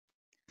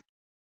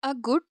A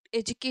good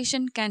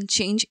education can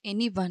change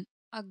anyone.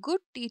 A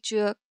good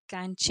teacher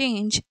can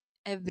change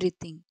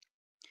everything.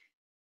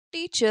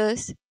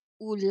 Teachers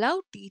who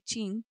love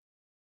teaching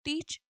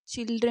teach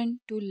children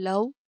to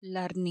love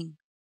learning.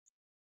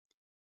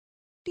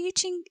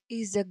 Teaching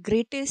is the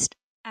greatest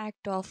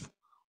act of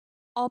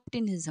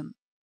optimism.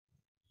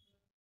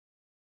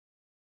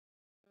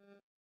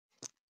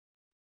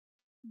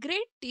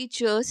 Great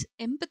teachers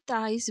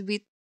empathize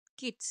with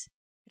kids,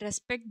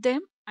 respect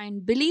them,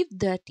 and believe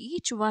that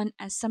each one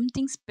has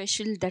something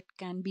special that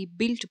can be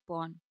built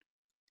upon.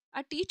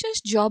 A teacher's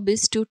job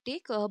is to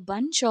take a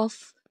bunch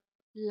of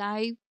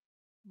live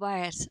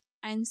wires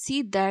and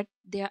see that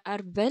they are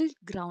well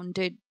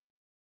grounded.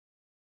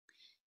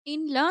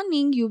 In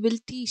learning, you will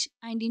teach,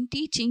 and in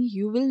teaching,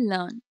 you will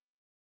learn.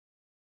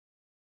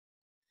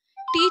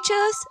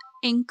 Teachers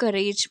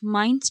encourage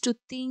minds to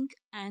think,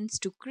 hands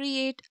to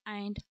create,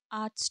 and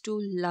arts to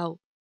love.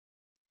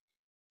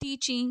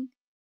 Teaching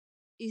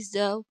is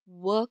the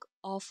work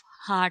of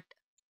heart.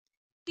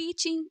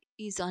 Teaching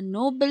is a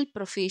noble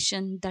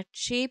profession that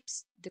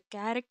shapes the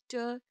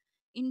character,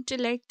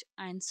 intellect,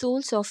 and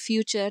souls of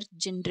future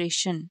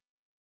generation.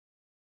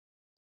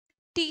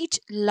 Teach,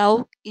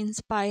 love,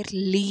 inspire,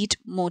 lead,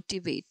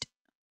 motivate.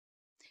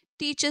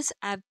 Teachers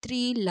have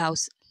three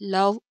loves: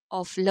 love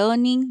of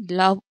learning,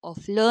 love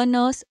of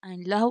learners,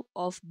 and love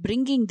of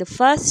bringing the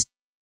first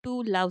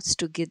two loves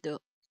together.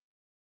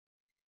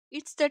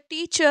 It's the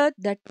teacher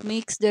that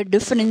makes the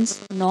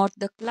difference, not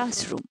the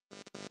classroom.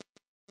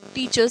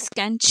 Teachers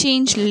can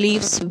change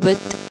lives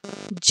with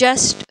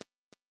just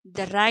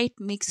the right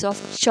mix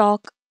of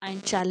chalk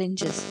and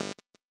challenges.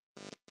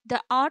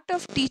 The art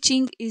of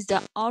teaching is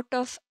the art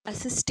of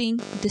assisting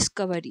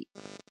discovery.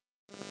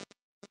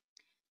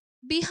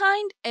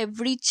 Behind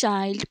every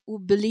child who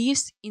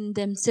believes in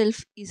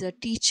themselves is a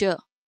teacher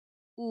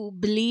who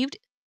believed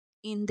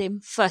in them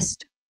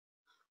first.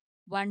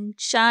 One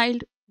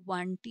child,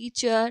 one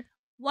teacher,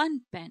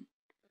 one pen,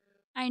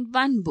 and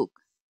one book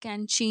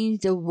can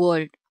change the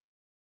world.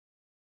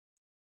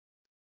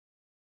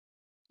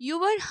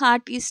 Your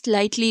heart is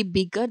slightly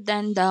bigger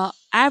than the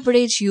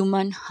average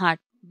human heart,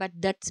 but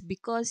that's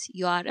because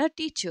you are a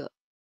teacher.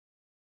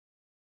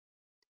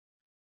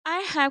 I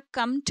have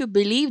come to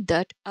believe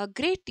that a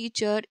great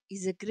teacher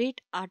is a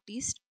great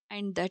artist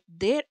and that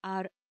there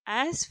are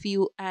as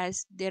few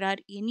as there are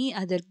any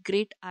other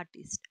great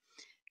artists.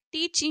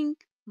 Teaching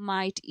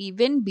might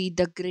even be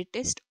the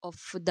greatest of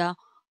the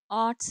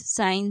arts,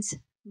 science.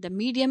 The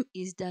medium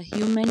is the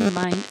human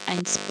mind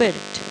and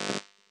spirit.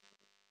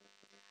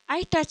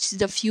 I touch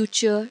the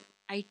future,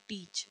 I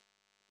teach.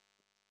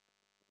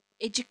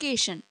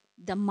 Education.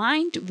 The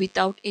mind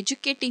without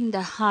educating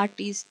the heart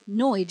is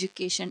no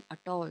education at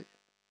all.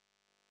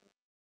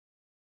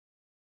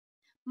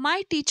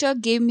 My teacher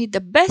gave me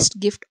the best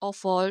gift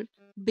of all,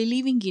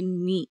 believing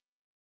in me.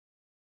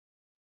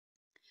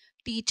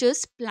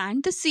 Teachers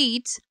plant the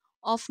seeds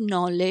of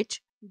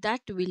knowledge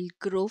that will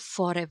grow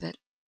forever.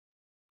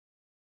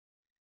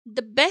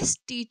 The best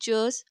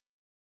teachers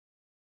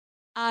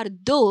are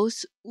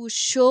those who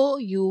show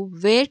you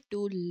where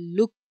to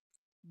look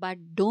but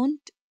don't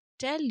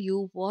tell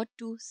you what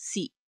to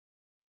see.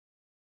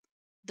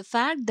 The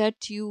fact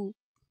that you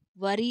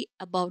worry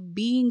about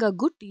being a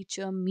good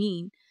teacher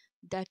means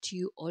that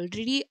you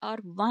already are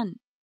one.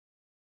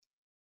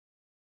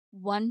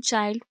 One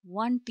child,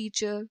 one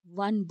teacher,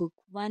 one book,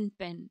 one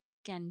pen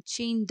can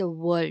change the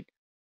world.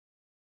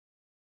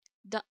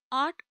 The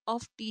art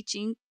of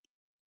teaching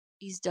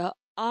is the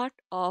art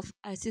of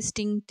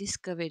assisting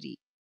discovery.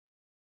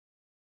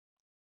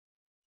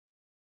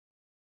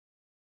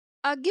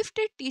 A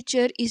gifted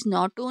teacher is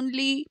not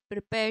only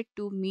prepared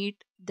to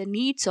meet the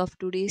needs of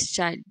today's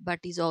child but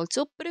is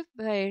also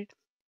prepared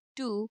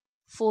to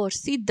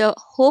foresee the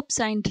hopes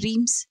and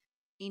dreams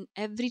in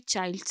every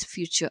child's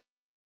future.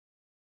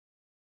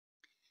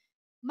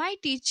 My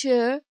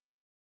teacher,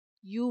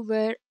 you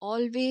were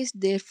always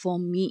there for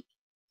me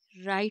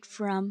right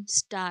from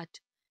start.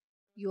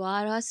 You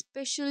are a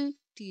special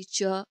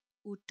teacher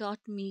who taught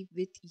me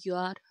with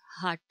your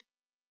heart.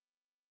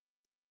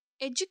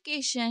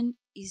 Education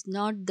is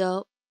not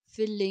the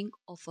filling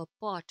of a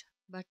pot,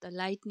 but the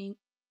lighting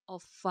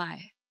of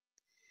fire.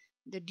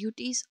 The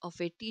duties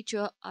of a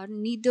teacher are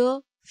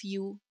neither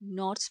few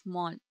nor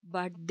small,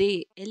 but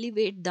they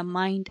elevate the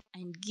mind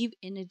and give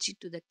energy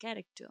to the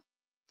character.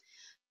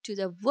 To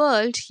the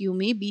world, you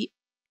may be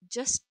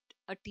just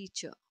a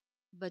teacher,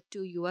 but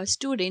to your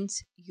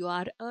students, you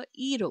are a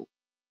hero.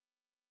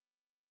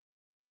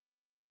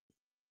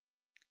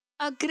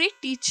 A great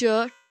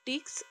teacher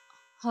takes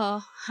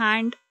her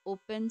hand,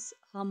 opens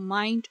her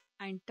mind,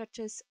 and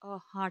touches her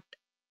heart.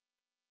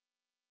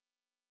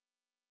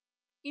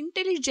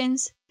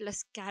 Intelligence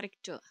plus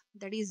character,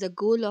 that is the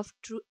goal of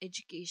true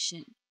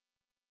education.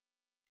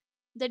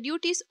 The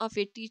duties of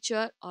a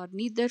teacher are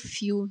neither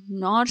few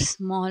nor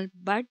small,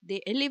 but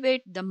they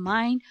elevate the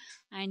mind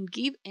and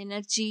give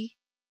energy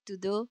to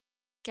the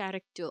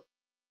character.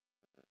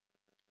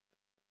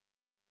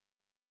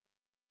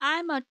 I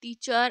am a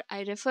teacher.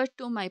 I refer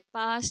to my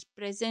past,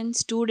 present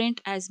student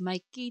as my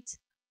kids.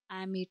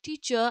 I'm a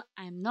teacher,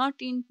 I'm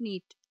not in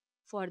it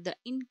for the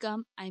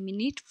income, I'm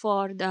in it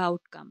for the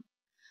outcome.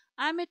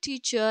 I'm a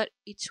teacher,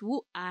 it's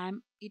who I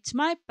am, it's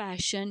my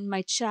passion,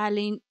 my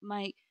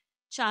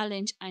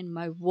challenge and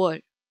my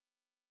world.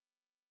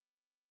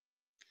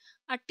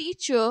 A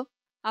teacher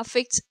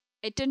affects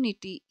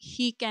eternity.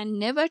 He can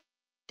never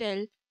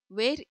tell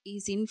where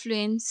his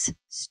influence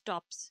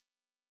stops.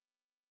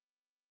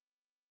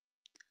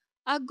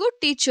 A good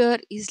teacher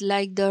is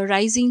like the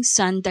rising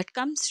sun that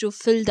comes to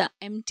fill the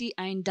empty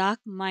and dark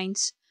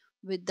minds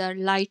with the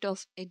light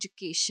of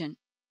education.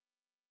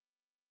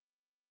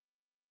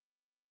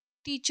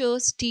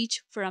 Teachers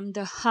teach from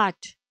the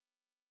heart.